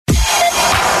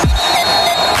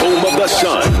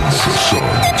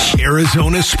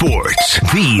Arizona Sports,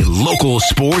 the local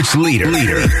sports leader.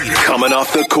 Coming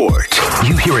off the court,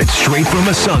 you hear it straight from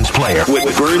a Suns player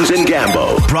with Burns and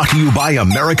Gambo. Brought to you by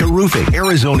America Roofing,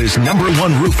 Arizona's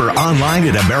 #1 roofer, online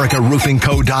at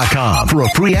AmericaRoofingCo.com for a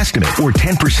free estimate or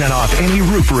 10% off any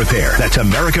roof repair. That's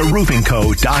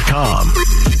AmericaRoofingCo.com.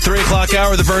 3 o'clock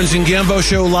hour, the Burns and Gambo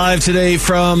Show, live today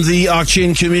from the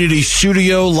Auction Community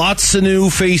Studio. Lots of new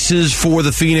faces for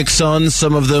the Phoenix Suns.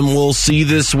 Some of them we'll see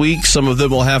this week. Some of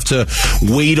them we'll have to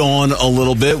wait on a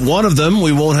little bit. One of them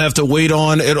we won't have to wait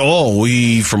on at all.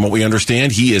 From what we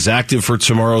understand, he is active for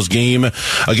tomorrow's game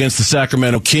against the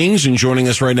Sacramento Kings. And joining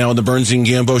us right now on the Burns and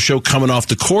Gambo Show, coming off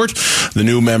the court, the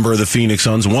new member of the Phoenix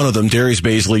Suns. One of them, Darius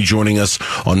Baisley, joining us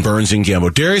on Burns and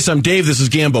Gambo. Darius, I'm Dave. This is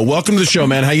Gambo. Welcome to the show,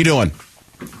 man. How you doing?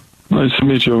 Nice to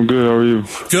meet you. I'm good. How are you?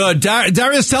 Good.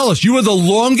 Darius, tell us, you were the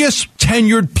longest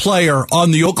tenured player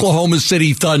on the Oklahoma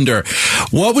City Thunder.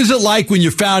 What was it like when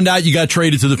you found out you got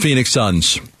traded to the Phoenix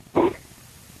Suns?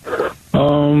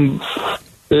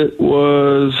 It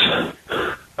was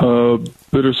a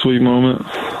bittersweet moment.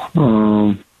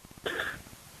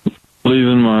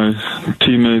 Leaving my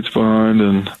teammates behind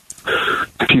and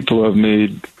people I've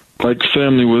made like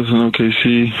family with in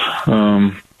OKC.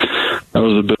 That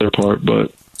was a bitter part,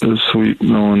 but it was sweet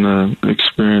knowing the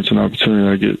experience and opportunity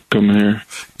I get coming here.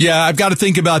 Yeah, I've got to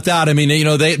think about that. I mean,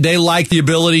 they like the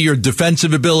ability, your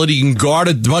defensive ability. You can guard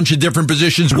a bunch of different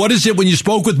positions. What is it when you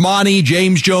spoke with Monty,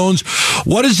 James Jones?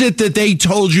 What is it that they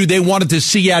told you they wanted to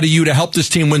see out of you to help this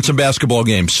team win some basketball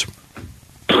games?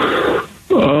 The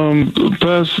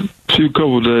past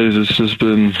couple of days, it's just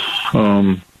been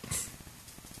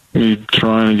me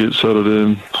trying to get settled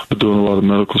in, doing a lot of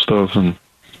medical stuff, and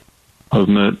I've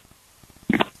met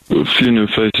a few new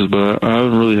faces, but I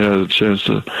haven't really had a chance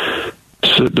to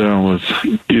sit down with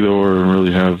either or and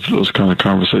really have those kind of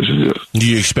conversations yet. Do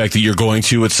you expect that you're going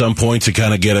to at some point to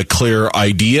kind of get a clear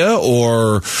idea,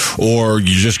 or you're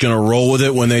just going to roll with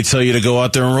it when they tell you to go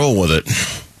out there and roll with it?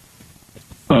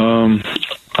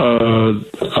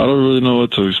 I don't really know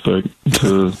what to expect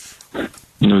to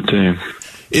new team.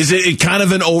 Is it kind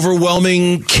of an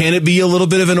overwhelming, can it be a little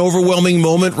bit of an overwhelming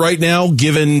moment right now,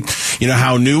 given,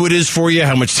 how new it is for you,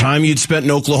 how much time you'd spent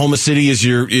in Oklahoma City? Is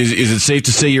it safe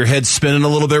to say your head's spinning a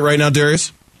little bit right now,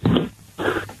 Darius? No.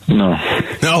 No?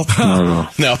 Not at all.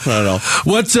 No, not at all.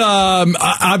 What's,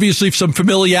 obviously some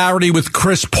familiarity with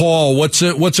Chris Paul. What's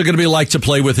it going to be like to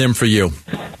play with him for you?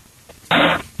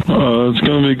 It's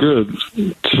going to be good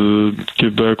to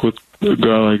get back with a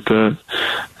guy like that.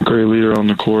 Great leader on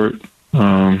the court.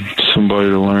 Somebody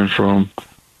to learn from.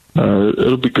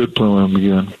 It'll be good playing with him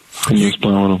again. And just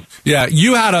playing with him. Yeah,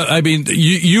 you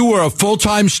were a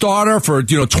full-time starter for,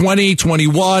 20,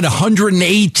 21,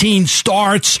 118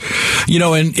 starts,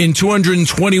 in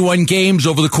 221 games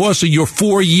over the course of your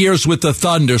 4 years with the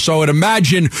Thunder. So I would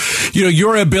imagine,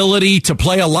 your ability to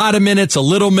play a lot of minutes, a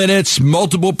little minutes,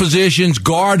 multiple positions,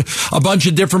 guard a bunch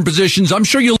of different positions. I'm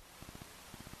sure you'll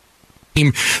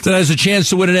team that has a chance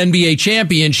to win an NBA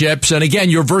championships, and again,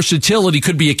 your versatility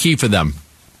could be a key for them.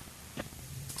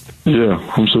 Yeah,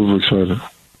 I'm super excited.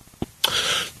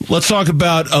 Let's talk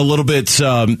about a little bit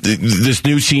this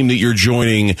new team that you're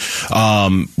joining.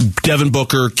 Devin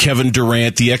Booker, Kevin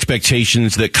Durant, the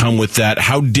expectations that come with that.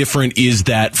 How different is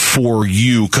that for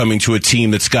you coming to a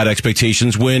team that's got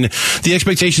expectations when the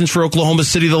expectations for Oklahoma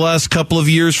City the last couple of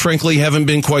years, frankly, haven't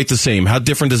been quite the same? How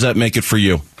different does that make it for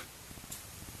you?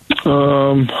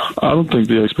 I don't think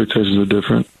the expectations are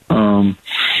different. And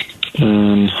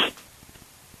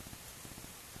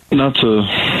not to,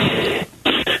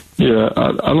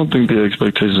 I don't think the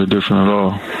expectations are different at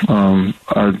all.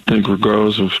 I think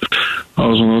regardless of I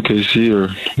was on OKC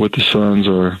or with the Suns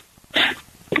or I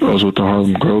was with the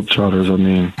Harlem Globetrotters,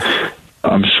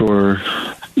 I'm sure,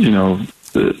 the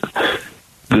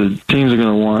teams are going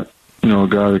to want, a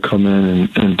guy to come in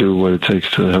and do what it takes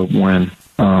to help win.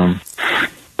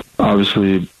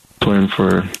 Obviously, playing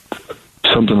for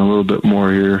something a little bit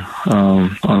more here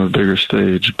on a bigger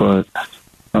stage, but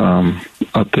I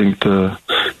think the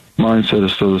mindset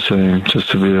is still the same, just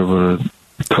to be able to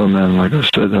come in, like I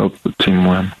said, help the team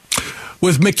win.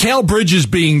 With Mikal Bridges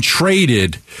being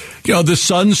traded, the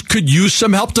Suns could use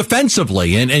some help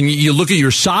defensively. And you look at your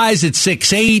size at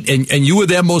 6'8", and you were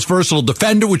their most versatile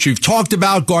defender, which we've talked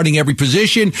about, guarding every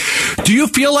position. Do you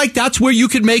feel like that's where you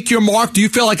could make your mark? Do you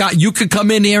feel like you could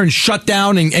come in here and shut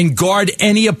down and guard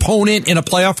any opponent in a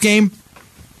playoff game?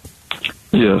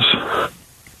 Yes.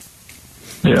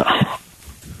 Yeah.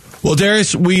 Well,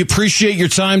 Darius, we appreciate your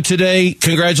time today.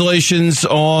 Congratulations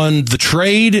on the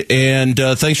trade, and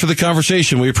thanks for the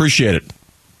conversation. We appreciate it.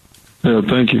 Yeah,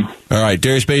 thank you. All right,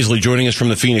 Darius Baisley joining us from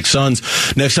the Phoenix Suns.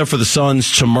 Next up for the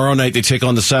Suns, tomorrow night they take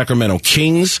on the Sacramento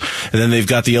Kings, and then they've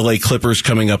got the LA Clippers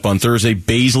coming up on Thursday.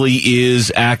 Baisley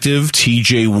is active.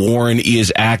 TJ Warren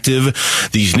is active.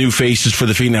 These new faces for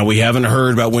the Phoenix. Now, we haven't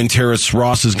heard about when Terrence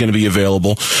Ross is going to be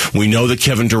available. We know that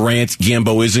Kevin Durant,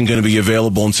 Gambo, isn't going to be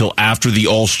available until after the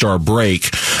All-Star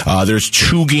break. There's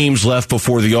 2 games left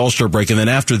before the All-Star break, and then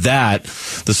after that,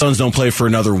 the Suns don't play for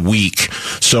another week.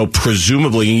 So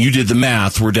presumably, and you did the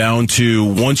math, we're down to,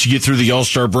 once you get through the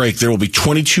All-Star break, there will be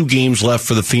 22 games left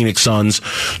for the Phoenix Suns,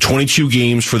 22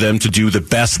 games for them to do the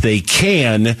best they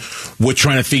can with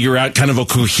trying to figure out kind of a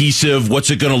cohesive, what's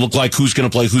it going to look like, who's going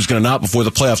to play, who's going to not before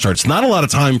the playoffs start. It's not a lot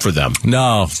of time for them.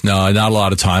 No, not a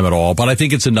lot of time at all, but I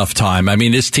think it's enough time. I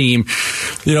mean, this team,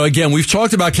 again, we've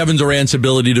talked about Kevin Durant's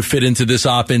ability to fit into this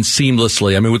offense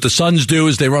seamlessly. I mean, what the Suns do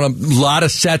is they run a lot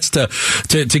of sets to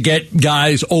get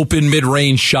guys open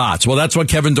mid-range shots. Well, that's what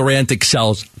Kevin Durant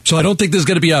excels. So I don't think there's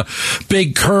going to be a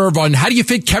big curve on how do you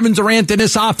fit Kevin Durant in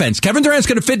this offense. Kevin Durant's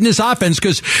going to fit in this offense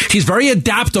because he's very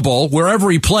adaptable wherever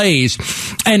he plays.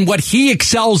 And what he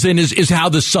excels in is how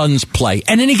the Suns play.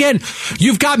 And then again,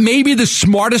 you've got maybe the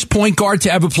smartest point guard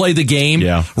to ever play the game,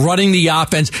 running the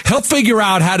offense. He'll figure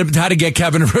out how to get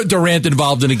Kevin Durant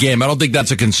involved in a game. I don't think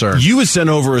that's a concern. You had sent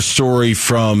over a story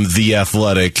from The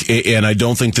Athletic, and I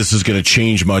don't think this is going to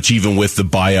change much, even with the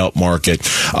buyout market.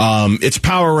 It's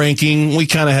power ranking. We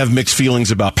kind of have mixed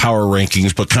feelings about power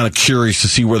rankings, but kind of curious to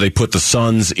see where they put the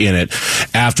Suns in it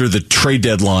after the trade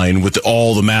deadline with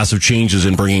all the massive changes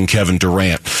in bringing Kevin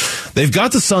Durant. They've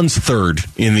got the Suns third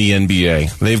in the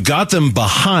NBA. They've got them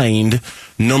behind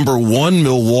number 1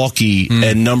 Milwaukee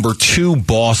and number 2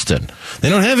 Boston. They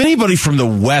don't have anybody from the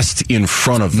West in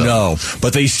front of them. No.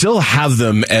 But they still have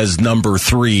them as number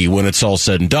 3 when it's all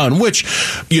said and done, which,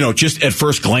 just at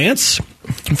first glance,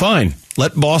 fine.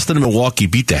 Let Boston and Milwaukee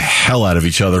beat the hell out of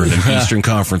each other in the Eastern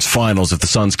Conference Finals if the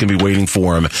Suns can be waiting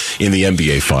for them in the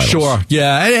NBA Finals. Sure,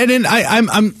 yeah, and then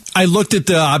I looked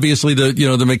at obviously the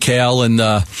Mikal and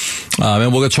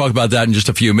we're going to talk about that in just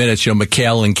a few minutes.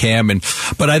 Mikal and Cam,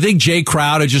 but I think Jay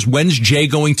Crowder. Just when's Jay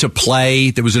going to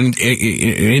play? There was an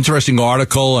interesting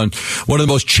article on one of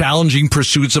the most challenging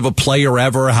pursuits of a player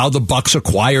ever. How the Bucks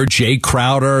acquired Jay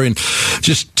Crowder, and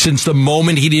just since the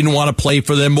moment he didn't want to play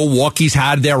for them, Milwaukee's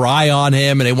had their eye on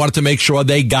him, and they wanted to make sure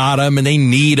they got him, and they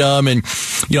need him. And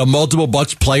multiple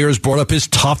Bucks players brought up his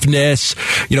toughness.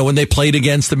 When they played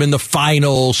against him in the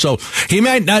finals. So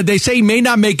they say he may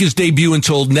not make his debut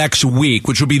until next week,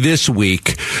 which will be this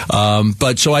week.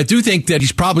 But so I do think that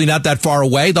he's probably not that far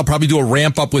away. They'll probably do a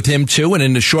ramp up with him too, and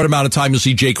in a short amount of time, you'll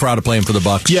see Jay Crowder playing for the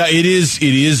Bucks. Yeah, it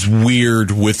is weird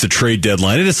with the trade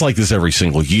deadline, and it's like this every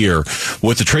single year.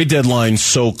 With the trade deadline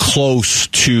so close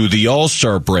to the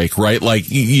All-Star break, right? Like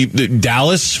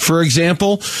Dallas, for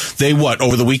example, they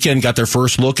over the weekend got their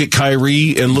first look at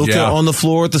Kyrie and Luka on the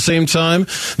floor at the same time.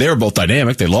 They were both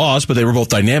dynamic. They lost, but they were both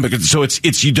dynamic. So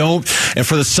it's you don't. And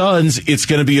for the Suns, it's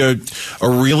going to be a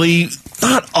really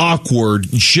not awkward.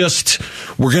 Just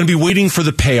we're going to be waiting for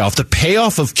the payoff. The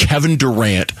payoff of Kevin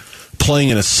Durant playing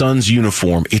in a Suns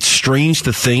uniform. It's strange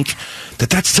to think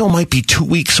that still might be 2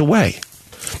 weeks away.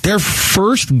 Their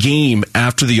first game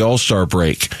after the All-Star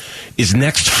break is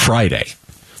next Friday.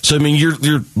 So, I mean,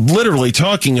 you're literally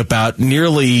talking about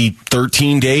nearly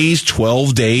 13 days,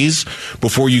 12 days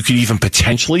before you could even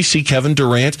potentially see Kevin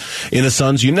Durant in the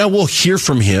Suns. We'll hear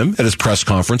from him at his press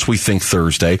conference, we think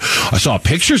Thursday. I saw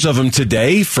pictures of him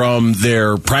today from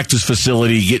their practice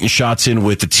facility getting shots in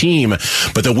with the team,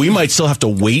 but that we might still have to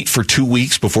wait for 2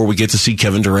 weeks before we get to see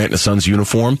Kevin Durant in a Suns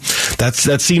uniform. That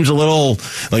seems a little,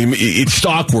 like, it's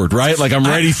awkward, right? Like, I'm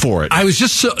ready for it. I was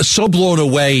just so blown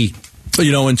away.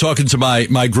 And talking to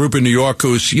my group in New York,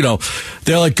 who's,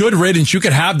 they're like, good riddance. You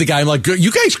could have the guy. I'm like,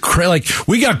 you guys,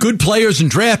 we got good players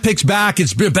and draft picks back.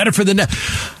 It's better for the net.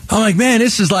 I'm like, man,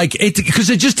 this is like, because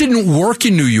it just didn't work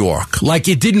in New York. Like,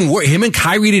 it didn't work. Him and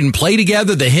Kyrie didn't play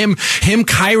together. Him,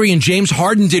 Kyrie, and James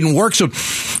Harden didn't work. So,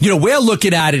 we're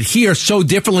looking at it here so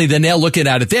differently than they're looking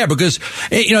at it there, because,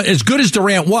 as good as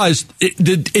Durant was, it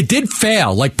did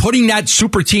fail. Like, putting that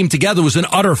super team together was an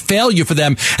utter failure for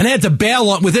them, and they had to bail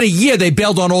on, within a year, they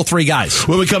bailed on all 3 guys.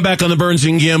 When we come back on the Burns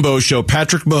and Gambo show,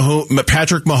 Patrick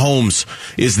Mahomes,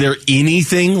 is there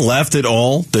anything left at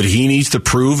all that he needs to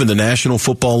prove in the National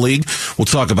Football League? We'll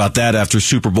talk about that after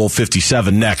Super Bowl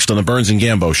 57 next on the Burns and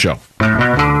Gambo show.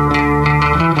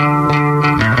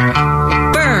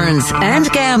 Burns and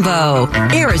Gambo,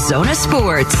 Arizona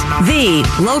Sports, the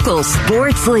local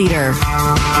sports leader.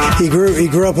 He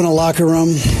grew up in a locker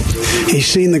room. he's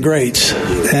seen the greats,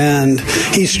 and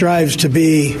he strives to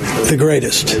be the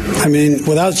greatest. I mean,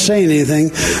 without saying anything,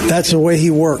 that's the way he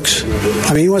works.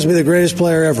 I mean, he wants to be the greatest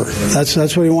player ever. That's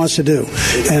what he wants to do,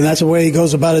 and that's the way he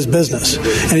goes about his business,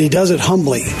 and he does it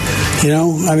humbly. You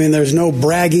know, I mean, there's no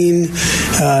bragging.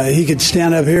 He could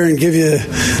stand up here and give you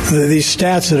these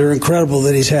stats that are incredible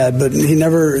that he's had, but he's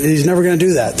never going to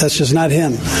do that. That's just not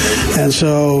him. And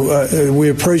so we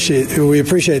appreciate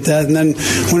that. And then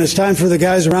when it's time for the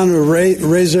guys around to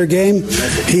raise their game,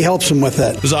 he helps them with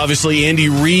that. It was obviously Andy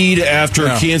Reid after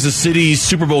Kansas City's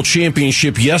Super Bowl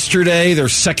championship yesterday. Their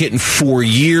second in 4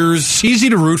 years. Easy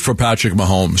to root for Patrick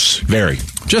Mahomes. Very.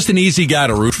 Just an easy guy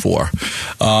to root for.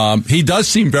 He does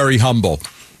seem very humble.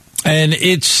 And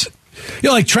it's... You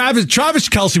know, like Travis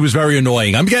Kelce was very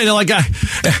annoying. I'm getting like a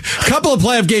couple of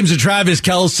playoff games of Travis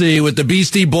Kelce with the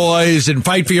Beastie Boys and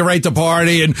Fight for Your Right to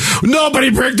Party, and nobody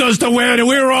picked us to win, and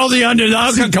we were all the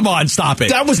underdogs. Come on, stop it.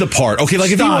 That was the part. Okay, like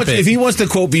if he wants to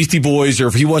quote Beastie Boys, or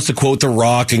if he wants to quote The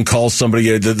Rock and call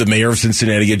somebody the mayor of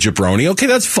Cincinnati a jabroni, okay,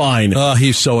 that's fine.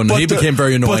 He's so annoying. He became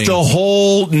very annoying. But the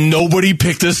whole nobody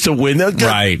picked us to win.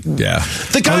 Right, yeah.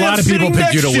 The guy a lot of people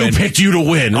picked you to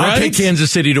win. Right? I picked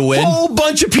Kansas City to win. A whole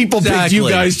bunch of people picked you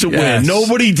guys to win.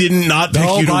 Nobody did not pick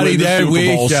you to win the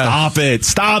Super Bowl.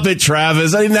 Stop it,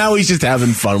 Travis. Now he's just having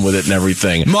fun with it and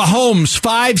everything. Mahomes,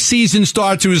 5-season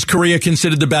start to his career,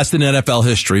 considered the best in NFL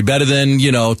history. Better than,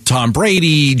 Tom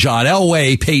Brady, John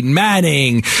Elway, Peyton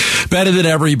Manning. Better than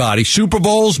everybody. Super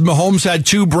Bowls, Mahomes had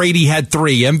 2, Brady had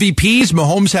 3. MVPs,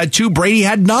 Mahomes had 2, Brady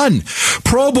had none.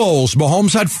 Pro Bowls,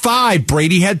 Mahomes had 5,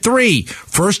 Brady had 3.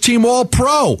 First team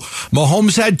All-Pro,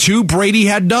 Mahomes had 2, Brady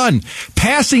had none.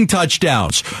 Passing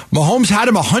touchdowns, Mahomes had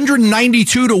him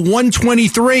 192 to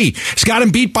 123. He's got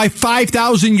him beat by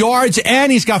 5,000 yards,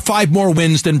 and he's got 5 more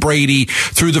wins than Brady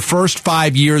through the first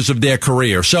 5 years of their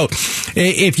career. So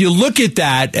if you look at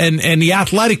that, and The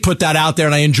Athletic put that out there,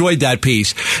 and I enjoyed that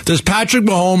piece. Does Patrick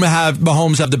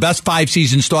Mahomes have the best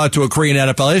 5-season start to a career in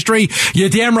NFL history? You're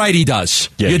damn right he does.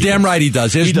 Yeah, You're damn right he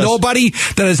does. There's nobody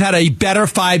that has had a better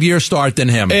 5-year start than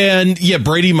him. And yeah,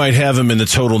 Brady might have him in the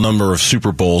total number of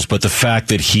Super Bowls, but the fact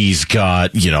that he's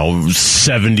got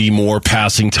 70 more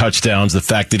passing touchdowns, the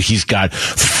fact that he's got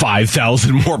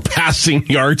 5,000 more passing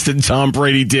yards than Tom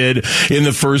Brady did in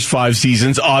the first 5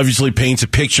 seasons obviously paints a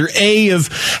picture, A, of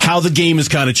how the game has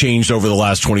kind of changed over the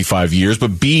last 25 years,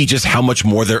 but B, just how much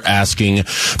more they're asking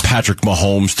Patrick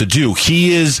Mahomes to do.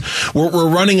 We're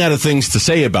running out of things to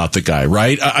say about the guy,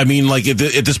 right? I mean, like at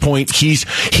this point,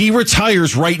 he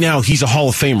retires right now. He's a Hall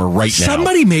of Famer right now.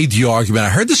 Somebody made the argument. I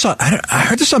heard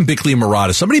this on Bickley and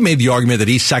Murata. Somebody made the argument that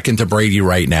he's second to Brady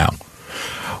right now.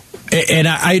 And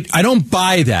I don't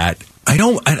buy that.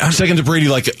 I'm second to Brady,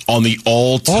 like on the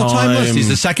all-time list. He's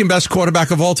the second best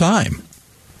quarterback of all time.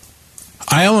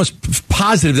 I almost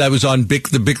positive that was on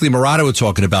the Bickley Murata were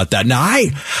talking about that. Now,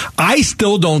 I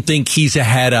still don't think he's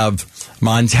ahead of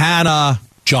Montana,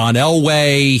 John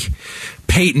Elway,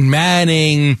 Peyton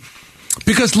Manning,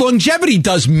 because longevity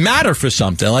does matter for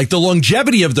something. Like the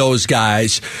longevity of those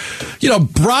guys.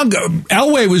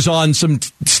 Elway was on some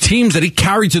teams that he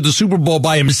carried to the Super Bowl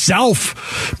by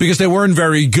himself because they weren't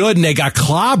very good and they got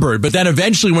clobbered. But then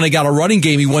eventually when they got a running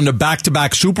game, he won the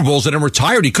back-to-back Super Bowls and then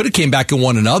retired. He could have came back and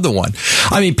won another one.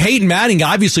 I mean, Peyton Manning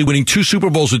obviously winning 2 Super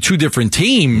Bowls with 2 different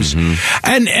teams. Mm-hmm.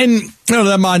 And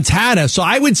the Montana. So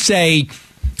I would say,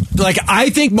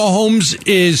 I think Mahomes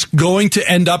is going to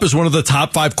end up as one of the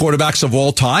top 5 quarterbacks of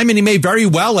all time, and he may very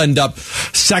well end up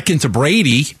second to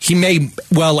Brady. He may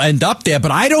well end up there, but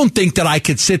I don't think that I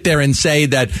could sit there and say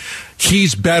that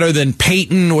he's better than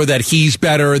Peyton or that he's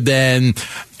better than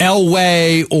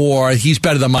Elway or he's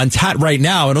better than Montana right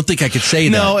now. I don't think I could say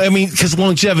that. No, I mean, because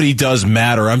longevity does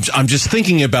matter. I'm just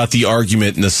thinking about the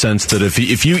argument in the sense that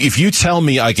if you tell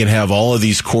me I can have all of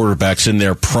these quarterbacks in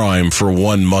their prime for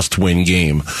one must-win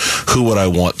game, who would I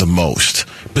want the most?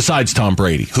 Besides Tom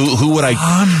Brady, who would I?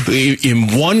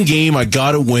 In one game, I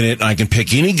got to win it. And I can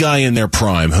pick any guy in their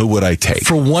prime. Who would I take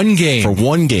for one game? For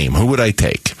one game, who would I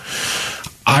take?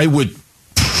 I would,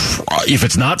 if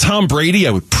it's not Tom Brady,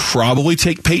 I would probably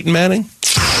take Peyton Manning.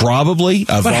 Probably.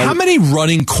 But how many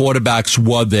running quarterbacks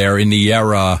were there in the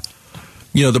era?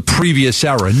 The previous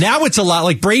era. Now it's a lot.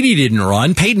 Like Brady didn't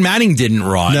run. Peyton Manning didn't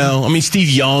run. No, I mean Steve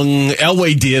Young,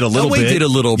 Elway did a little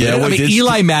bit. Yeah, I mean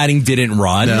Eli Manning didn't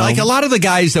run. No. Like a lot of the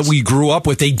guys that we grew up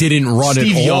with, they didn't run at all.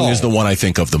 Steve Young is the one I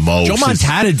think of the most. Joe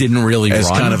Montana didn't really as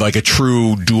run. Kind of like a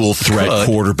true dual threat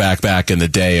quarterback back in the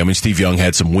day. I mean Steve Young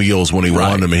had some wheels when he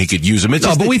wanted them, and he could use them.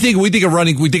 But we think of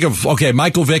running. We think of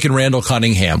Michael Vick and Randall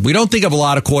Cunningham. We don't think of a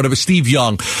lot of quarterbacks. Steve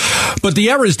Young, but the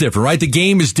era is different, right? The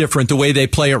game is different. The way they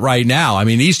play it right now. I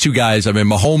mean, these two guys, I mean,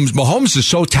 Mahomes is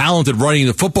so talented running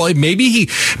the football. Maybe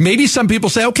some people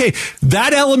say, okay,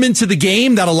 that element to the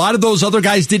game that a lot of those other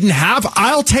guys didn't have,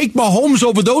 I'll take Mahomes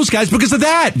over those guys because of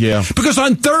that. Yeah. Because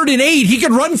on 3rd and 8, he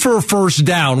could run for a first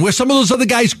down where some of those other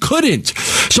guys couldn't.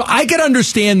 So I can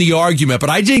understand the argument, but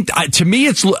I think, to me,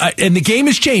 it's, and the game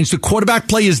has changed. The quarterback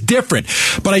play is different,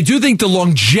 but I do think the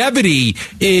longevity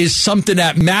is something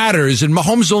that matters. And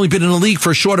Mahomes has only been in the league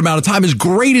for a short amount of time. As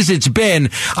great as it's been,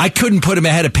 I couldn't put him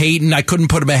ahead of Peyton. I couldn't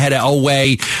put him ahead of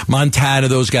Elway, Montana,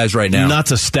 those guys right now. Not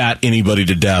to stat anybody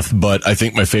to death, but I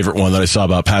think my favorite one that I saw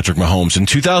about Patrick Mahomes in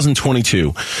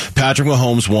 2022, Patrick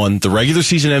Mahomes won the regular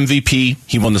season MVP.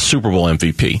 He won the Super Bowl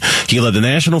MVP. He led the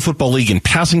National Football League in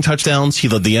passing touchdowns. He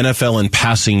led the NFL in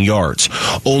passing yards.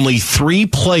 Only 3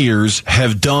 players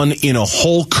have done in a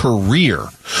whole career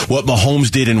what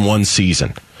Mahomes did in one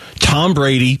season. Tom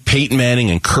Brady, Peyton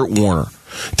Manning, and Kurt Warner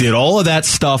did all of that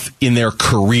stuff in their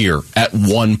career at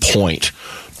one point.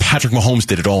 Patrick Mahomes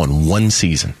did it all in one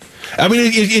season. I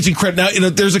mean, it's incredible. Now,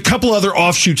 there's a couple other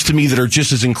offshoots to me that are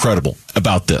just as incredible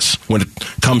about this when it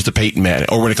comes to Peyton Manning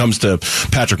or when it comes to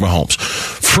Patrick Mahomes.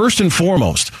 First and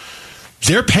foremost,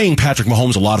 they're paying Patrick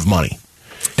Mahomes a lot of money.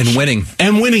 And winning.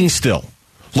 And winning still.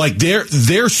 Like,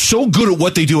 they're so good at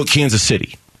what they do at Kansas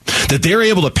City that they're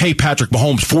able to pay Patrick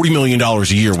Mahomes $40 million a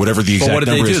year, whatever the exact number is.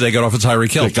 But what did they do? They got off of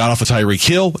Tyreek Hill. They got off of Tyreek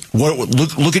Hill.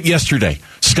 Look at yesterday.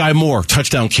 Sky Moore,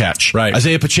 touchdown catch. Right.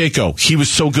 Isaiah Pacheco, he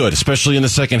was so good, especially in the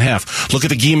second half. Look at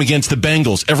the game against the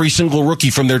Bengals. Every single rookie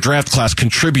from their draft class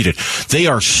contributed. They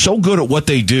are so good at what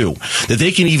they do that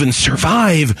they can even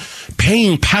survive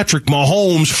paying Patrick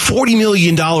Mahomes $40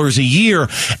 million a year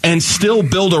and still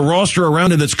build a roster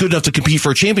around him that's good enough to compete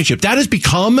for a championship. That has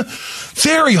become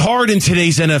very hard in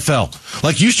today's NFL.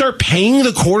 Like, you start paying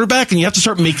the quarterback and you have to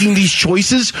start making these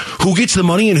choices, who gets the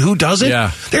money and who doesn't.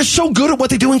 Yeah. They're so good at what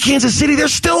they do in Kansas City. They're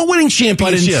still winning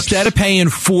championships. But instead of paying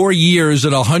 4 years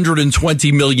at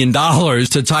 $120 million to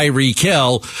Tyreek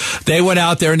Hill, they went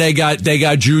out there and they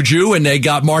got Juju and they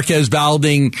got Marquez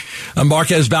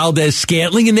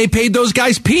Valdez-Scantling, and they paid those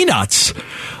guys peanuts.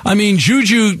 I mean,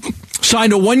 Juju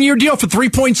signed a 1-year deal for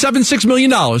 $3.76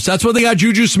 million. That's what they got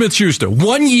Juju Smith-Schuster.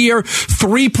 1 year,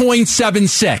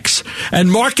 $3.76.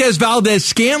 And Marquez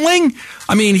Valdez-Scantling,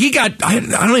 I mean, he got, I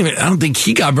don't think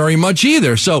he got very much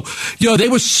either. So, they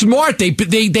were smart. They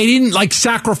didn't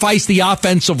sacrifice the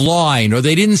offensive line, or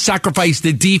they didn't sacrifice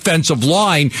the defensive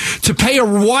line to pay a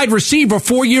wide receiver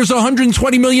 4 years,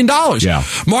 $120 million. Yeah.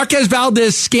 Marquez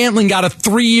Valdez-Scantling got a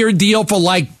 3-year deal for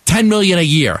 $10 million a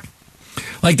year.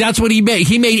 That's what he made.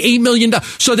 He made $8 million.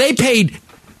 So they paid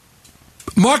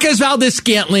Marquez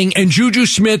Valdez-Scantling and Juju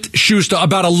Smith-Schuster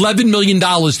about $11 million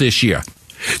this year.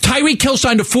 Tyreek Hill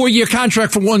signed a 4-year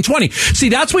contract for $120. See,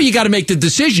 that's where you got to make the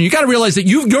decision. You got to realize that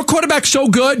your quarterback's so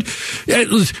good.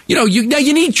 Now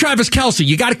you need Travis Kelce.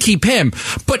 You got to keep him,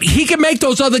 but he can make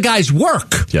those other guys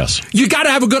work. Yes, you got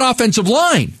to have a good offensive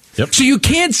line. Yep. So you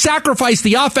can't sacrifice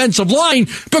the offensive line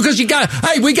because we got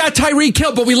Tyreek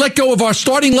Hill, but we let go of our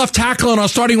starting left tackle and our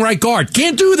starting right guard.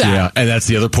 Can't do that. Yeah, and that's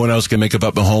the other point I was going to make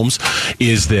about Mahomes,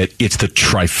 is that it's the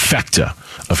trifecta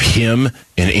of him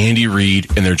and Andy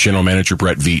Reid and their general manager,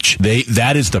 Brett Veach.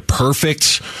 That is the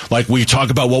perfect, we talk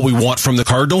about what we want from the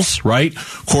Cardinals, right?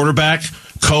 Quarterback,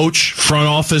 coach, front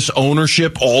office,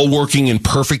 ownership, all working in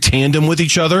perfect tandem with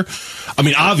each other. I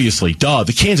mean, obviously,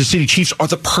 the Kansas City Chiefs are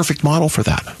the perfect model for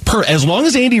that. As long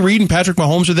as Andy Reid and Patrick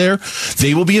Mahomes are there,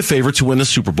 they will be a favorite to win the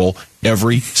Super Bowl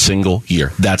every single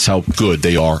year. That's how good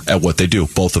they are at what they do,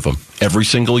 both of them. Every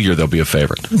single year, they'll be a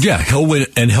favorite. Yeah, he'll win,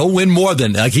 and he'll win more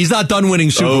than, he's not done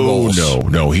winning Super Bowls.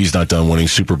 No, he's not done winning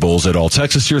Super Bowls at all.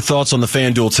 Text us your thoughts on the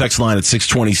FanDuel text line at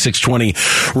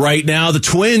 620-620. Right now, the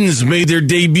Twins made their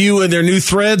debut in their new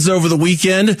threads over the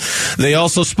weekend. They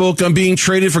also spoke on being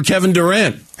traded for Kevin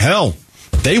Durant. Hell,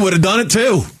 they would have done it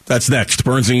too. That's next.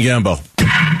 Burns and Gambo.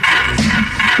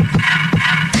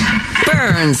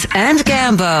 Burns and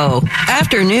Gambo.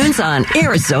 Afternoons on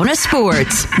Arizona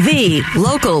Sports, the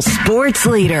local sports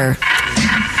leader.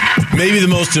 Maybe the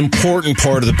most important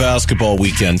part of the basketball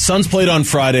weekend. Suns played on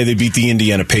Friday. They beat the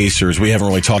Indiana Pacers. We haven't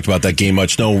really talked about that game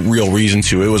much. No real reason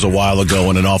to. It was a while ago,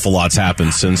 and an awful lot's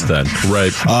happened since then.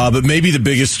 Right. But maybe the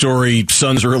biggest story,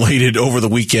 Suns related over the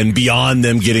weekend, beyond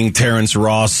them getting Terrence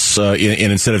Ross, and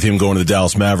instead of him going to the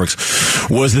Dallas Mavericks,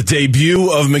 was the debut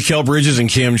of Mikal Bridges and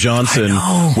Cam Johnson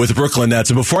with the Brooklyn Nets.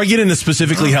 And before I get into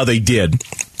specifically how they did,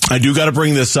 I do got to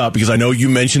bring this up because I know you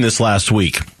mentioned this last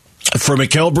week. For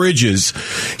Mikal Bridges,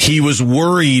 he was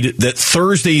worried that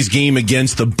Thursday's game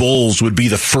against the Bulls would be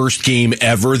the first game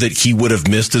ever that he would have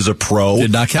missed as a pro.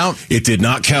 Did not count? It did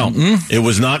not count. It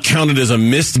was not counted as a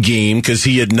missed game because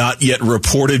he had not yet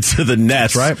reported to the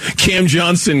Nets. Right. Cam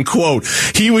Johnson, quote,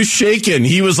 he was shaken.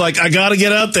 He was like, I got to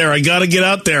get out there. I got to get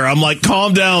out there. I'm like,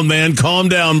 calm down, man. Calm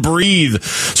down. Breathe.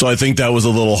 So I think that was a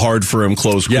little hard for him,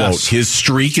 close quote. Yes. His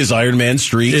streak, his Iron Man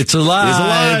streak. It's alive. It's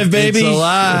alive, baby. It's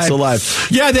alive. It's alive.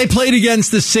 Yeah, they played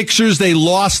against the Sixers. They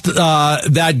lost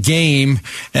that game.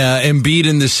 Embiid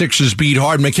and the Sixers beat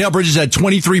hard. Mikal Bridges had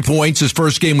 23 points his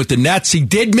first game with the Nets. He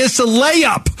did miss a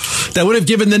layup that would have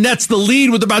given the Nets the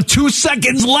lead with about 2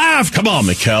 seconds left. Come on,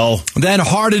 Mikal. Then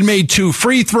Harden made 2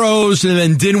 free throws, and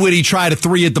then Dinwiddie tried a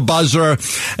 3 at the buzzer,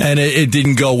 and it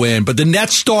didn't go in. But the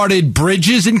Nets started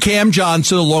Bridges and Cam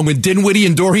Johnson, along with Dinwiddie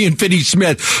and Dorian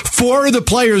Finney-Smith. 4 of the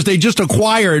players they just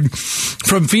acquired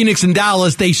from Phoenix and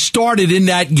Dallas, they started in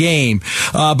that game.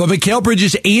 But Mikal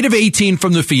Bridges, 8 of 18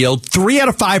 from the field, 3 out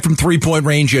of 5 from three-point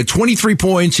range. He had 23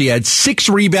 points. He had 6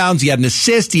 rebounds. He had an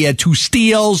assist. He had 2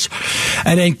 steals.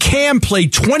 And then Cam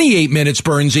played 28 minutes,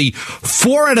 Burnsy,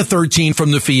 4 out of 13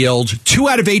 from the field, 2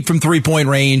 out of 8 from three-point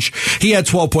range. He had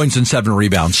 12 points and 7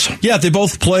 rebounds. Yeah, they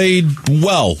both played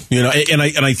well, and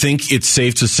I think it's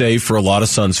safe to say for a lot of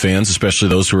Suns fans, especially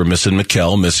those who are missing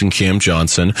Mikal, missing Cam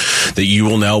Johnson, that you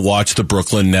will now watch the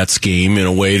Brooklyn Nets game in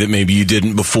a way that maybe you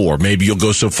didn't before. Maybe you'll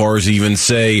go so far as to even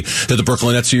say that the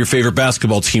Brooklyn Nets are your favorite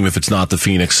basketball team if it's not the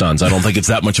Phoenix Suns. I don't think it's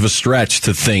that much of a stretch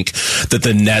to think that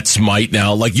the Nets might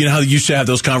now, like, you know how you used to have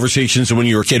those conversations when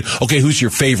you were a kid? Okay, who's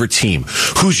your favorite team?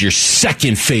 Who's your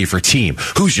second favorite team?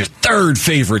 Who's your third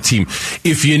favorite team?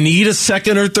 If you need a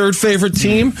second or third favorite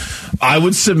team, I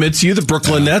would submit to you the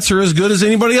Brooklyn Nets are as good as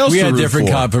anybody else. We had different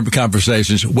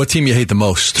conversations. What team you hate the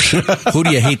most? Who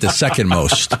do you hate the second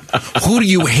most? Who do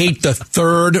you hate the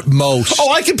third most?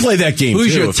 Oh, I can play that game.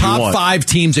 Who's too, your top 5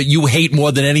 teams that you hate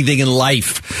more than anything in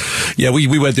life? Yeah, we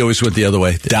always went the other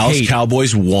way. Dallas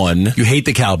Cowboys 1. You hate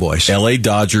the Cowboys. LA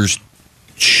Dodgers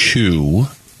 2.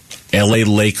 LA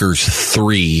Lakers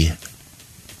 3.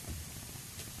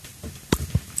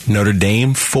 Notre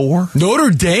Dame 4. Notre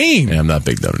Dame. Yeah, I'm not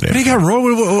big Notre Dame. What do you got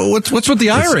wrong? What's with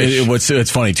the Irish?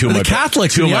 It's funny. Two of my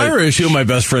Catholics, two and of the my, Irish. Two of my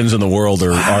best friends in the world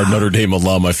are Notre Dame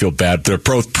alum. I feel bad. They're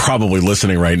both probably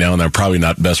listening right now, and they're probably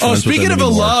not best friends. Speaking with them of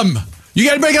anymore. alum, you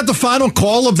got anybody got the final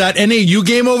call of that NAU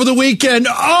game over the weekend?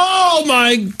 Oh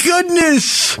my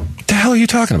goodness! What the hell are you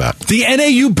talking about? The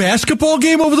NAU basketball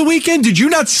game over the weekend? Did you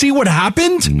not see what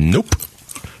happened? Nope.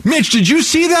 Mitch, did you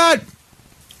see that?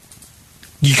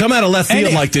 You come out of left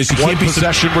field like this, you One can't be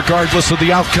possession regardless of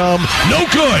the outcome. No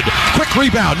good. Quick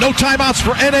rebound. No timeouts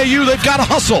for NAU. They've got to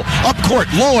hustle. Up court,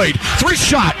 Lloyd.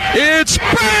 3-shot. It's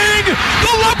bang!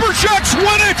 The Lumberjacks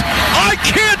win it! I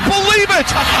can't believe it!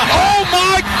 Oh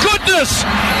my goodness!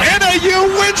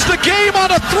 NAU wins the game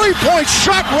on a 3-point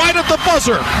shot right at the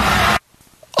buzzer.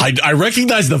 I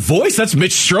recognize the voice. That's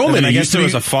Mitch Stroman. And I guess there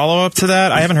was a follow-up to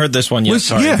that. I haven't heard this one yet.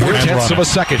 Sorry. Yeah, 4/10 of a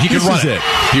second. He can run it.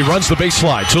 He runs the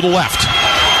baseline to the left.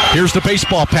 Here's the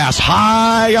baseball pass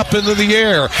high up into the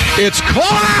air. It's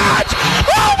caught!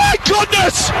 Oh, my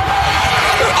goodness!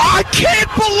 I can't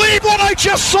believe what I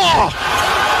just saw!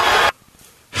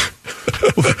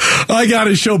 I got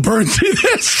to show Bernsey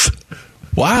this.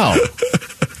 Wow.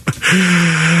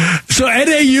 So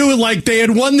NAU, like, they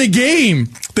had won the game.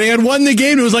 There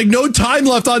was like no time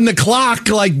left on the clock,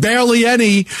 like barely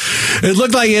any. It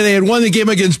looked like they had won the game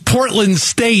against Portland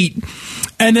State.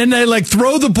 And then they like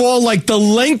throw the ball like the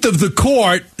length of the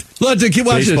court.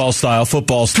 Baseball style,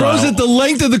 football style. Throws it the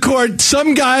length of the court.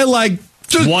 Some guy like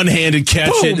just one-handed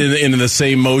catch boom. it into the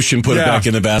same motion, put it back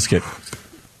in the basket.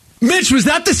 Mitch, was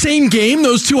that the same game,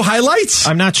 those two highlights?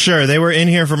 I'm not sure. They were in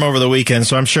here from over the weekend,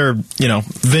 so I'm sure,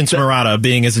 Vince Murata,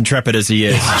 being as intrepid as he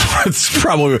is. That's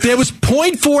probably... There was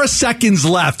 0.4 seconds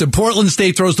left, and Portland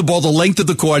State throws the ball the length of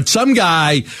the court. Some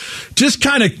guy just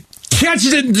kind of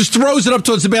catches it and just throws it up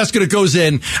towards the basket. It goes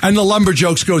in, and the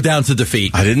Lumberjacks go down to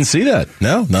defeat. I didn't see that.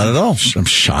 No, not at all. I'm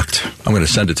shocked. I'm going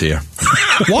to send it to you.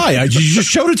 Why? You just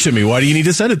showed it to me. Why do you need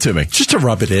to send it to me? Just to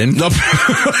rub it in. Nope.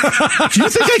 Do you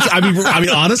think I mean,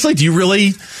 honestly, do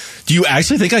you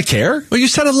actually think I care? Well, you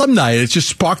said alumni. It just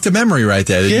sparked a memory right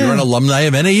there. Yeah. You're an alumni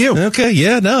of NAU. Okay,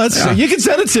 yeah, no, you can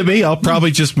send it to me. I'll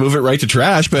probably just move it right to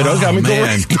trash, but go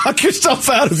knock yourself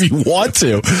out if you want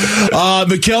to.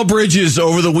 Mikal Bridges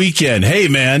over the weekend. Hey,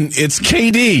 man, it's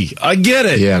KD. I get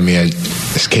it. Yeah, I mean,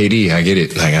 it's KD. I get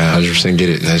it. Like, I 100% get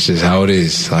it. That's just how it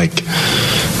is. Like,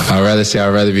 I'd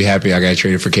rather be happy I got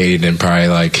traded for KD than probably,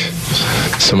 like,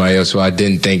 somebody else who I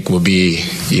didn't think would be,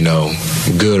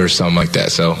 good or something like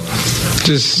that. So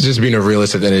just being a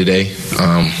realist at the end of the day.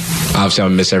 obviously I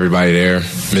miss everybody there,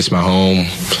 miss my home,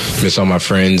 miss all my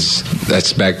friends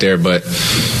that's back there. But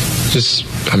just,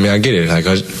 I mean, I get it. Like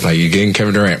you're getting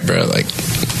Kevin Durant, bro. Like,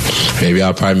 maybe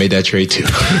I'll probably make that trade too.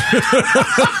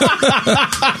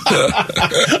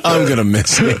 I'm going to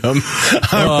miss him. I'm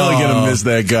really going to miss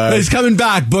that guy. He's coming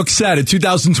back. Book set in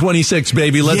 2026,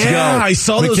 baby. Let's go. Yeah, I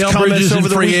saw those Mikal comments Bridges over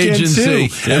the free weekend agency.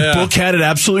 too. And Book had it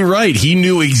absolutely right. He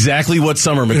knew exactly what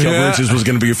summer Mikal Bridges was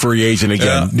going to be a free agent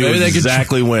again. Knew maybe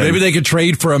exactly when. Maybe they could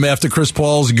trade for him after Chris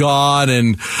Paul's gone.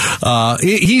 And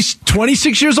he's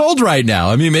 26 years old right now.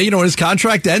 I mean, when his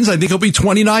contract ends, I think he'll be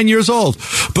 29 years old.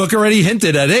 Book already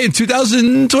hinted at, hey, in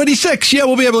 2026,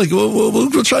 we'll be able to.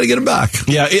 We'll try to get him back.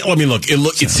 Yeah,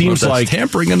 it seems like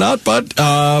tampering or not, but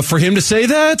for him to say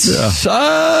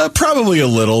that, probably a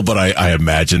little. But I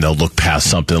imagine they'll look past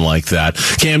something like that.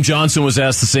 Cam Johnson was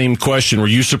asked the same question. Were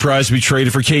you surprised to be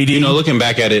traded for KD? Looking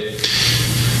back at it,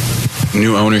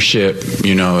 new ownership,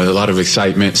 a lot of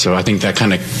excitement. So I think that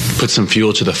kind of put some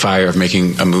fuel to the fire of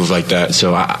making a move like that.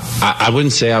 So I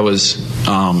wouldn't say I was,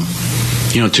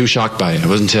 too shocked by it. I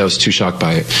wouldn't say I was too shocked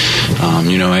by it.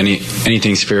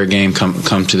 Anything's fair game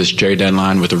come to this trade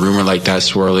deadline with a rumor like that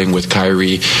swirling with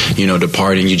Kyrie,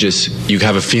 departing. You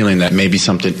have a feeling that maybe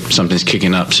something's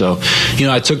kicking up. So,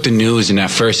 I took the news, and at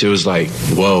first it was like,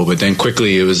 whoa, but then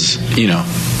quickly it was,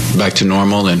 back to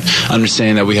normal, and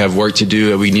understanding that we have work to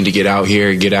do, that we need to get out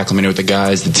here, get acclimated with the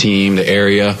guys, the team, the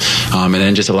area, and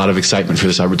then just a lot of excitement for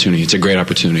this opportunity. It's a great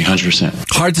opportunity,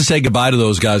 100%. Hard to say goodbye to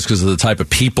those guys because of the type of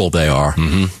people they are.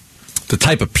 Mm-hmm. The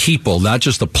type of people, not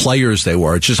just the players they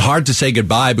were. It's just hard to say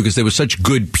goodbye because they were such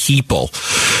good people.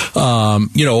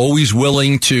 Always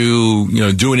willing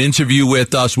to, do an interview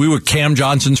with us. We were Cam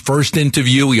Johnson's first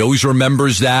interview. He always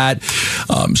remembers that.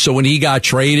 So when he got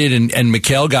traded and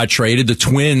Mikal got traded, the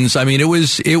Twins,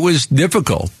 it was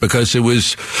difficult because it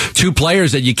was two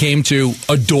players that you came to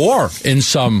adore in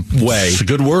some way. It's a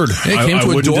good word. They came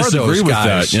to adore those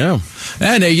guys. That, yeah.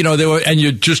 And they were, and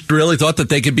you just really thought that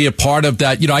they could be a part of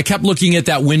that. I kept looking at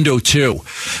that window too.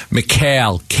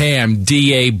 Mikal, Cam,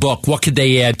 DA, Book. What could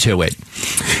they add to it?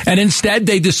 And instead,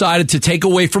 they decided to take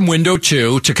away from window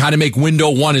 2 to kind of make window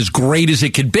 1 as great as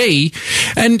it could be.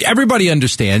 And everybody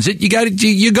understands it.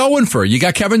 You're going for it. You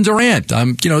got Kevin Durant.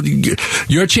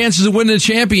 Your chances of winning the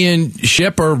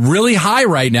championship are really high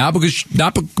right now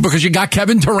because you got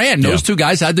Kevin Durant. Those two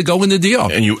guys had to go in the deal.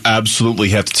 And you absolutely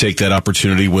have to take that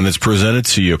opportunity when it's presented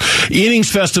to you.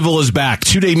 Innings Festival is back.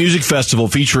 2-day music festival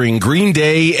featuring Green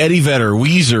Day, Eddie Vedder,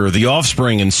 Weezer, The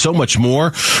Offspring, and so much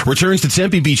more. Returns to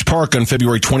Tempe Beach Park on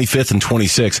February 25th and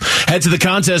 26th. Head to the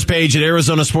contest page at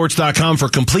arizonasports.com for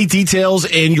complete details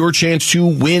and your chance to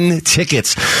win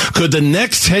tickets. Could the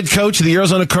next head coach of the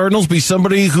Arizona Cardinals be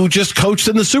somebody who just coached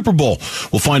in the Super Bowl?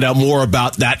 We'll find out more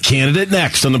about that candidate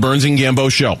next on the Burns and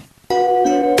Gambo Show.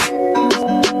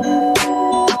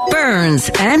 Burns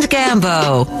and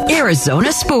Gambo,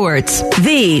 Arizona Sports,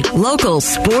 the local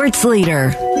sports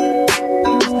leader.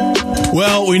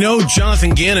 Well, we know Jonathan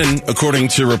Gannon, according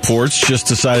to reports, just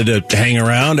decided to hang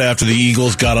around after the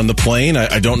Eagles got on the plane.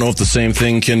 I don't know if the same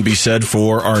thing can be said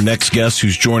for our next guest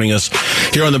who's joining us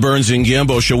here on the Burns and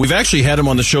Gambo Show. We've actually had him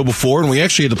on the show before, and we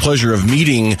actually had the pleasure of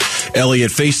meeting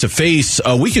Elliot face-to-face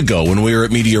a week ago when we were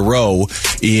at Media Row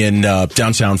in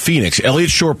downtown Phoenix. Elliot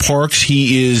Shore-Parks,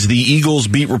 he is the Eagles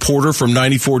beat reporter from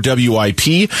 94 WIP.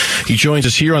 He joins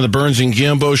us here on the Burns and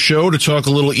Gambo Show to talk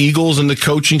a little Eagles and the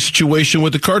coaching situation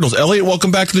with the Cardinals. Elliot,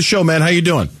 welcome back to the show, man. How you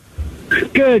doing?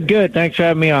 Good. Thanks for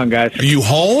having me on, guys. Are you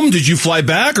home? Did you fly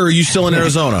back, or are you still in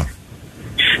Arizona?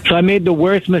 So I made the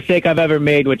worst mistake I've ever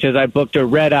made, which is I booked a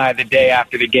red eye the day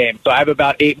after the game. So I have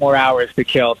about 8 more hours to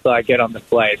kill till I get on the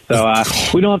flight. So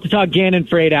we don't have to talk Gannon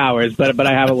for 8 hours, but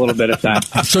I have a little bit of time.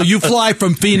 So you fly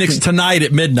from Phoenix tonight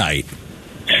at midnight?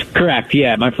 Correct.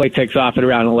 Yeah, my flight takes off at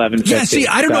around 11:50. Yeah, see,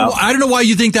 I don't know why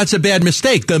you think that's a bad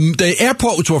mistake. The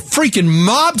airport was freaking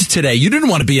mobbed today. You didn't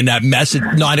want to be in that mess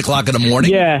at 9 o'clock in the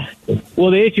morning. Yeah.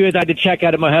 Well, the issue is I had to check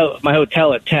out of my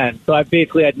hotel at 10, so I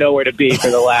basically had nowhere to be for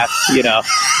the last,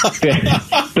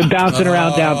 been bouncing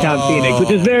around downtown Phoenix,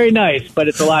 which is very nice, but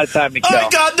it's a lot of time to kill. I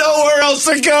got nowhere else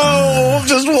to go. I'm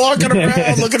just walking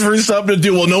around looking for something to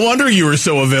do. Well, no wonder you were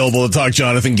so available to talk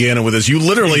Jonathan Gannon with us. You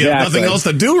literally have nothing else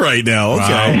to do right now.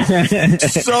 Okay.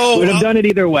 So would have done it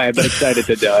either way, but excited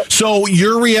to do it. So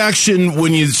your reaction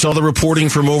when you saw the reporting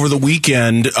from over the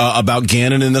weekend about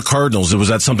Gannon and the Cardinals, was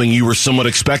that something you were somewhat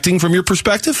expecting from your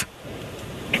perspective?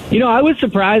 I was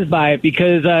surprised by it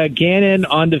because Gannon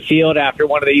on the field after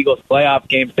one of the Eagles playoff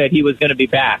games said he was going to be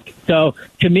back. So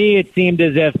to me, it seemed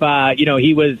as if,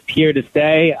 he was here to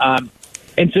stay.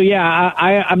 And so,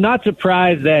 I'm not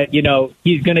surprised that,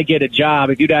 he's going to get a job.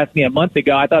 If you'd asked me a month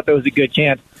ago, I thought there was a good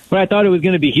chance but I thought it was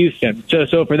going to be Houston.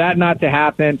 So for that not to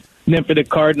happen, and then for the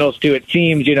Cardinals to, it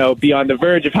seems, be on the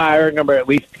verge of hiring him or at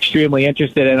least extremely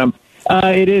interested in him,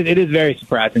 it is very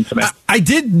surprising to me. I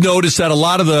did notice that a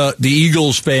lot of the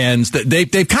Eagles fans, that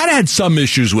they've kind of had some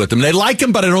issues with him. They like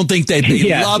him, but I don't think they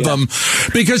love him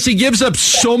because he gives up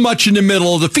so much in the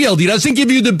middle of the field. He doesn't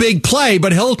give you the big play,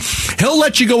 but he'll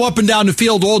let you go up and down the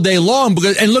field all day long.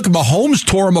 And look, Mahomes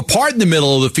tore him apart in the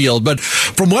middle of the field. But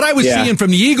from what I was seeing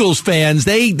from the Eagles fans,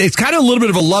 it's kind of a little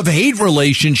bit of a love-hate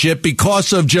relationship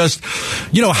because of just,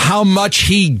 how much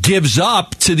he gives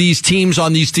up to these teams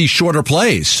on these shorter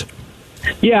plays.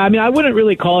 Yeah, I wouldn't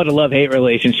really call it a love-hate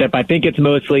relationship. I think it's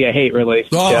mostly a hate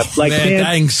relationship. Oh, man,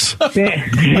 thanks.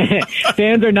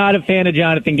 Fans are not a fan of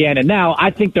Jonathan Gannon. Now,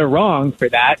 I think they're wrong for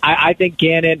that. I think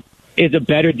Gannon is a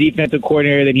better defensive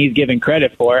coordinator than he's given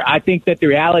credit for. I think that the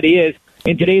reality is,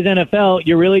 in today's NFL,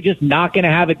 you're really just not going to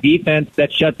have a defense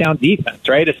that shuts down defense,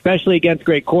 right? Especially against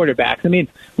great quarterbacks.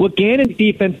 What Gannon's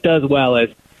defense does well is,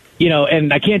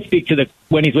 and I can't speak to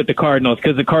when he's with the Cardinals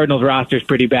because the Cardinals roster is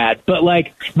pretty bad. But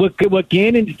what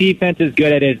Gannon's defense is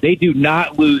good at is they do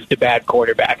not lose to bad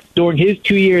quarterbacks. During his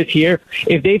 2 years here,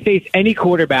 if they face any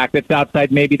quarterback that's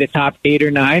outside maybe the top 8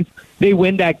 or 9, they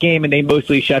win that game and they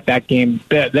mostly shut that team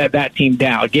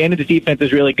down. Gannon's defense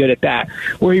is really good at that.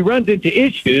 Where he runs into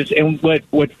issues and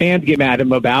what fans get mad at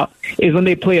him about is when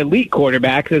they play elite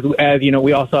quarterbacks, as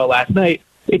we all saw last night.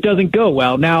 It doesn't go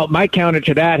well. Now, my counter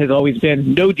to that has always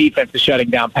been no defense is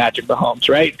shutting down Patrick Mahomes,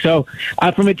 right? So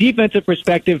from a defensive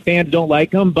perspective, fans don't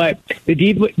like him, but the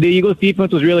Eagles'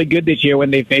 defense was really good this year when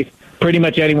they faced pretty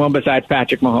much anyone besides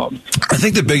Patrick Mahomes. I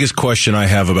think the biggest question I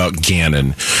have about Gannon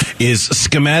is,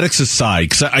 schematics aside,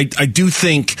 because I do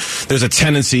think there's a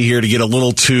tendency here to get a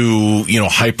little too,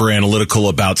 hyper analytical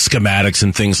about schematics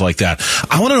and things like that.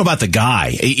 I want to know about the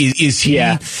guy. Is he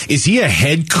a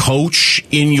head coach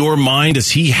in your mind?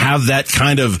 Does he have that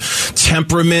kind of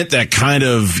temperament, that kind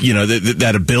of,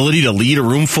 that ability to lead a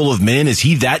room full of men? Is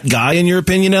he that guy in your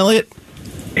opinion, Elliot?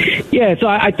 Yeah, so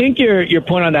I think your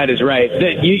point on that is right.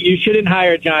 That you shouldn't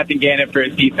hire Jonathan Gannon for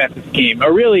his defensive team,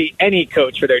 or really any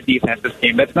coach for their defensive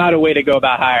team. That's not a way to go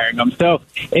about hiring them. So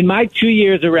in my 2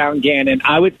 years around Gannon,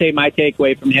 I would say my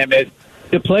takeaway from him is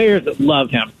the players love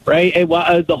him, right? And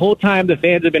the whole time the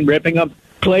fans have been ripping him,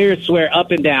 players swear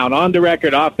up and down, on the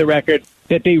record, off the record,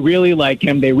 that they really like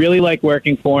him. They really like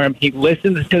working for him. He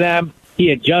listens to them.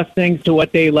 He adjusts things to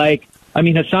what they like.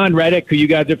 Hassan Reddick, who you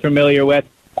guys are familiar with,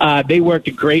 they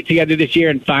worked great together this year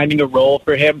in finding a role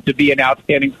for him to be an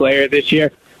outstanding player this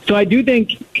year. So I do think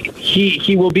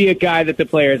he will be a guy that the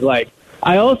players like.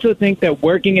 I also think that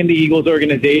working in the Eagles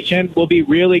organization will be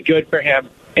really good for him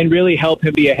and really help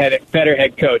him be a better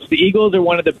head coach. The Eagles are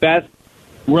one of the best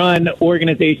run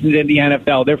organizations in the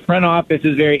NFL. Their front office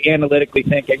is very analytically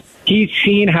thinking. He's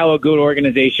seen how a good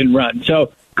organization runs.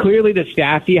 So clearly the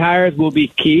staff he hires will be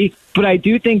key, but I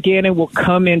do think Gannon will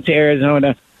come into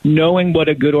Arizona knowing what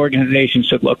a good organization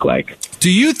should look like.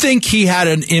 Do you think he had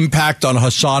an impact on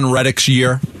Hassan Reddick's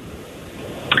year?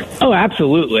 Oh,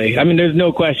 absolutely. There's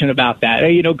no question about that.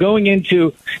 Going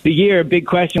into the year, a big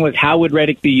question was how would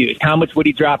Reddick be used? How much would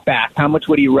he drop back? How much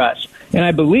would he rush? And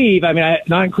I believe,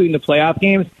 not including the playoff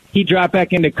games, he dropped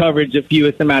back into coverage the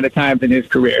fewest amount of times in his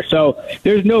career. So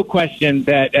there's no question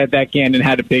that Gannon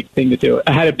had a big thing to do.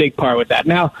 Had a big part with that.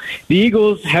 Now, the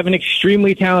Eagles have an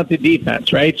extremely talented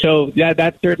defense, right? So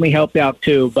that certainly helped out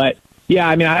too. But yeah,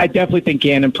 I definitely think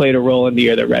Gannon played a role in the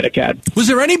year that Reddick had. Was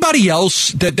there anybody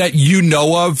else that you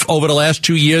know of over the last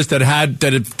 2 years that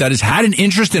has had an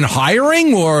interest in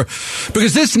hiring, or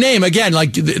because this name again,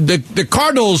 like the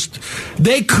Cardinals,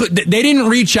 they didn't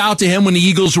reach out to him when the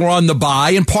Eagles were on the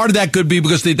bye, and part of that could be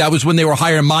because that was when they were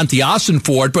hiring Monty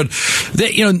Ossenfort, but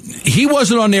he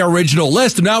wasn't on their original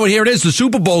list, and now here it is, the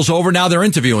Super Bowl's over, now they're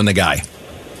interviewing the guy.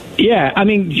 Yeah,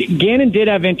 Gannon did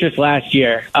have interest last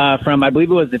year from, I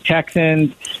believe it was the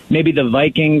Texans, maybe the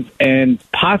Vikings, and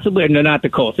possibly, no, not the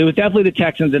Colts. It was definitely the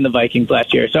Texans and the Vikings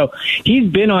last year. So he's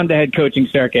been on the head coaching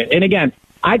circuit. And again,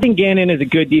 I think Gannon is a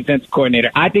good defensive coordinator.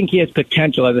 I think he has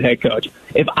potential as a head coach.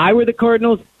 If I were the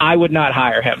Cardinals, I would not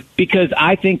hire him because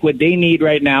I think what they need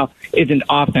right now is an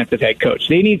offensive head coach.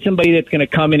 They need somebody that's going to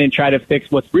come in and try to fix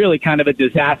what's really kind of a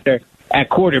disaster at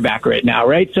quarterback right now,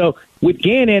 right? So with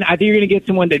Gannon, I think you're going to get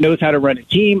someone that knows how to run a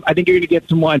team. I think you're going to get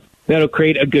someone that'll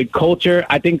create a good culture.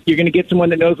 I think you're going to get someone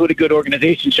that knows what a good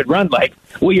organization should run like.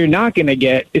 What you're not going to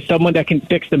get is someone that can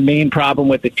fix the main problem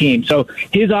with the team. So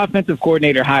his offensive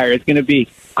coordinator hire is going to be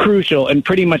crucial and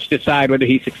pretty much decide whether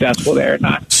he's successful there or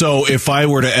not. So if I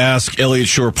were to ask Elliott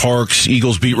Shore-Parks,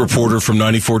 Eagles beat reporter from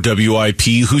 94 WIP,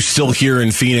 who's still here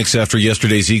in Phoenix after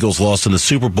yesterday's Eagles loss in the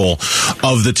Super Bowl,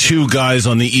 of the two guys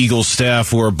on the Eagles staff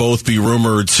who are both be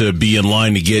rumored to be in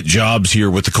line to get jobs here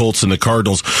with the Colts and the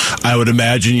Cardinals, I would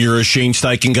imagine you're a Shane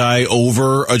Steichen guy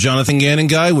over a Jonathan Gannon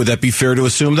guy. Would that be fair to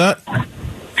assume that?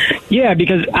 Yeah,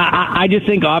 because I just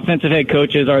think offensive head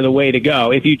coaches are the way to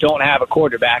go if you don't have a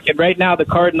quarterback. And right now the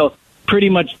Cardinals pretty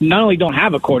much not only don't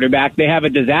have a quarterback, they have a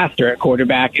disaster at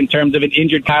quarterback in terms of an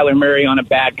injured Kyler Murray on a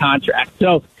bad contract.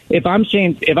 So if I'm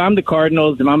the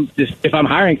Cardinals, if I'm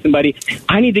hiring somebody,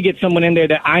 I need to get someone in there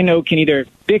that I know can either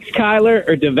fix Kyler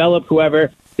or develop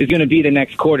whoever is going to be the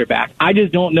next quarterback. I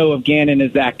just don't know if Gannon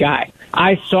is that guy.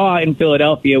 I saw in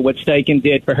Philadelphia what Steichen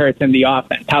did for Hurts in the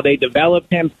offense, how they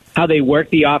developed him, how they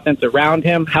worked the offense around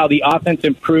him, how the offense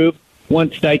improved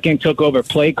once Steichen took over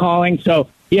play calling. So,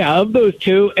 yeah, of those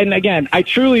two, and again, I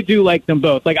truly do like them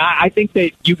both. Like, I think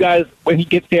that you guys, when he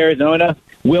gets to Arizona,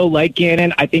 will like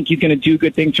Gannon. I think he's going to do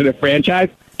good things for the franchise.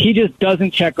 He just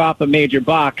doesn't check off a major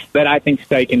box that I think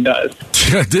Steichen does.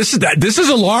 This is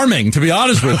alarming, to be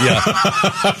honest with you.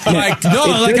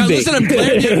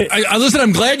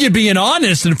 I'm glad you're being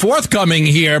honest and forthcoming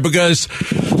here, because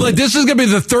this is going to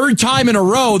be the third time in a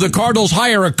row the Cardinals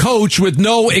hire a coach with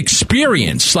no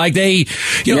experience. Like 3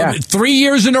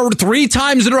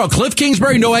 times in a row. Cliff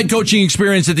Kingsbury, no head coaching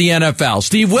experience at the NFL.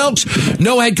 Steve Wilkes,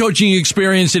 no head coaching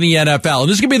experience in the NFL. And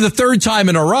this is going to be the third time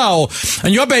in a row.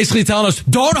 And you're basically telling us,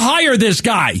 don't hire this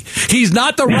guy. He's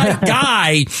not the right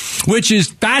guy, which is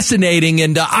fascinating.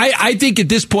 And I think at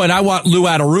this point, I want Lou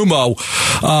Anarumo,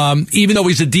 even though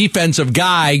he's a defensive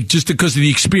guy, just because of the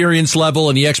experience level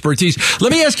and the expertise.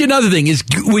 Let me ask you another thing: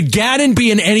 would Gannon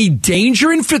be in any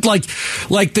danger in fit? Like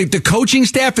the coaching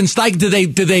staff and Steichen, do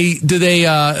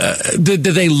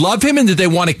they love him and do they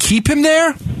want to keep him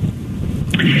there?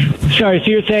 Sorry, so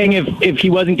you're saying if he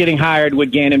wasn't getting hired,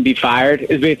 would Gannon be fired?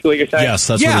 Is basically what you're saying? Yes,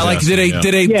 that's what he's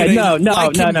asking.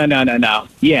 No.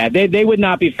 Yeah, they would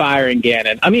not be firing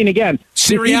Gannon. I mean, again,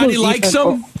 Sirianni likes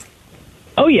him.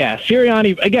 Oh yeah,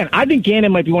 Sirianni. Again, I think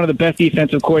Gannon might be one of the best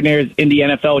defensive coordinators in the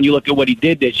NFL when you look at what he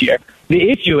did this year. The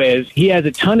issue is he has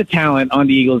a ton of talent on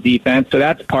the Eagles defense, so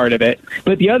that's part of it.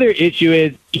 But the other issue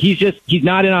is he's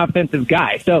not an offensive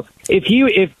guy. So if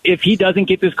he doesn't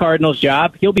get this Cardinals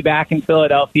job, he'll be back in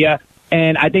Philadelphia,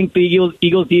 and I think the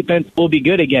Eagles defense will be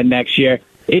good again next year.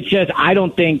 It's just I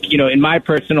don't think, in my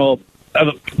personal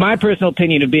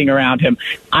opinion of being around him,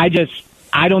 I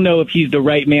don't know if he's the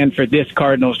right man for this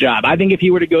Cardinals job. I think if he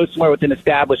were to go somewhere with an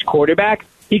established quarterback,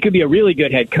 he could be a really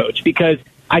good head coach, because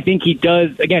I think he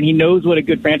does. Again, he knows what a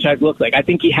good franchise looks like. I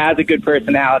think he has a good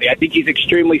personality. I think he's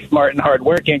extremely smart and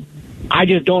hardworking. I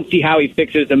just don't see how he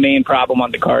fixes the main problem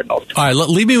on the Cardinals. All right,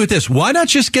 leave me with this. Why not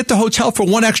just get the hotel for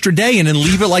one extra day and then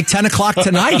leave at 10 o'clock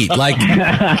tonight? Why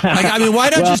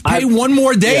not just pay one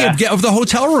more day of the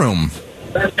hotel room?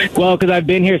 Well, because I've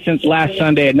been here since last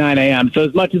Sunday at 9 a.m. So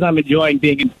as much as I'm enjoying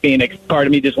being in Phoenix, part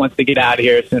of me just wants to get out of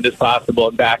here as soon as possible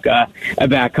and back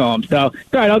home. So, all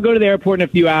right, I'll go to the airport in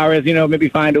a few hours, maybe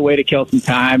find a way to kill some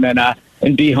time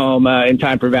and be home in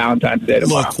time for Valentine's Day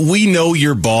tomorrow. Look, we know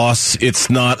your boss. It's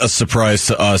not a surprise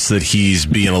to us that he's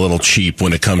being a little cheap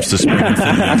when it comes to spending food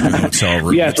after the hotel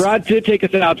room. Yes, Rod did take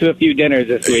us out to a few dinners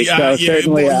this week.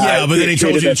 Certainly. But then he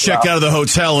told you to check out of the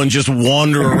hotel and just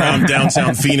wander around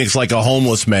downtown Phoenix like a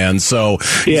homeless man. So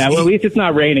at least it's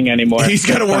not raining anymore. He's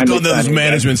got to work on those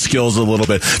management skills a little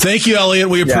bit. Thank you, Elliott.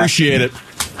 We appreciate it.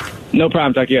 No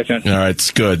problem. Talk to you guys soon. All right,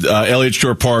 it's good. Elliott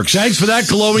Shore-Parks. Thanks for that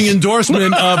glowing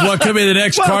endorsement of what could be the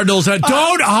next Cardinals head.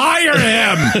 Don't hire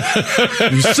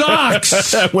him. He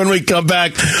sucks. When we come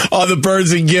back on the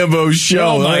Burns and Gambo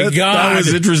show. Oh, my God. That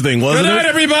was interesting, wasn't it? Good night,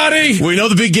 everybody. We know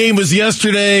the big game was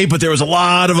yesterday, but there was a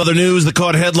lot of other news that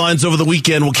caught headlines over the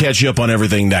weekend. We'll catch you up on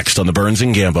everything next on the Burns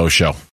and Gambo show.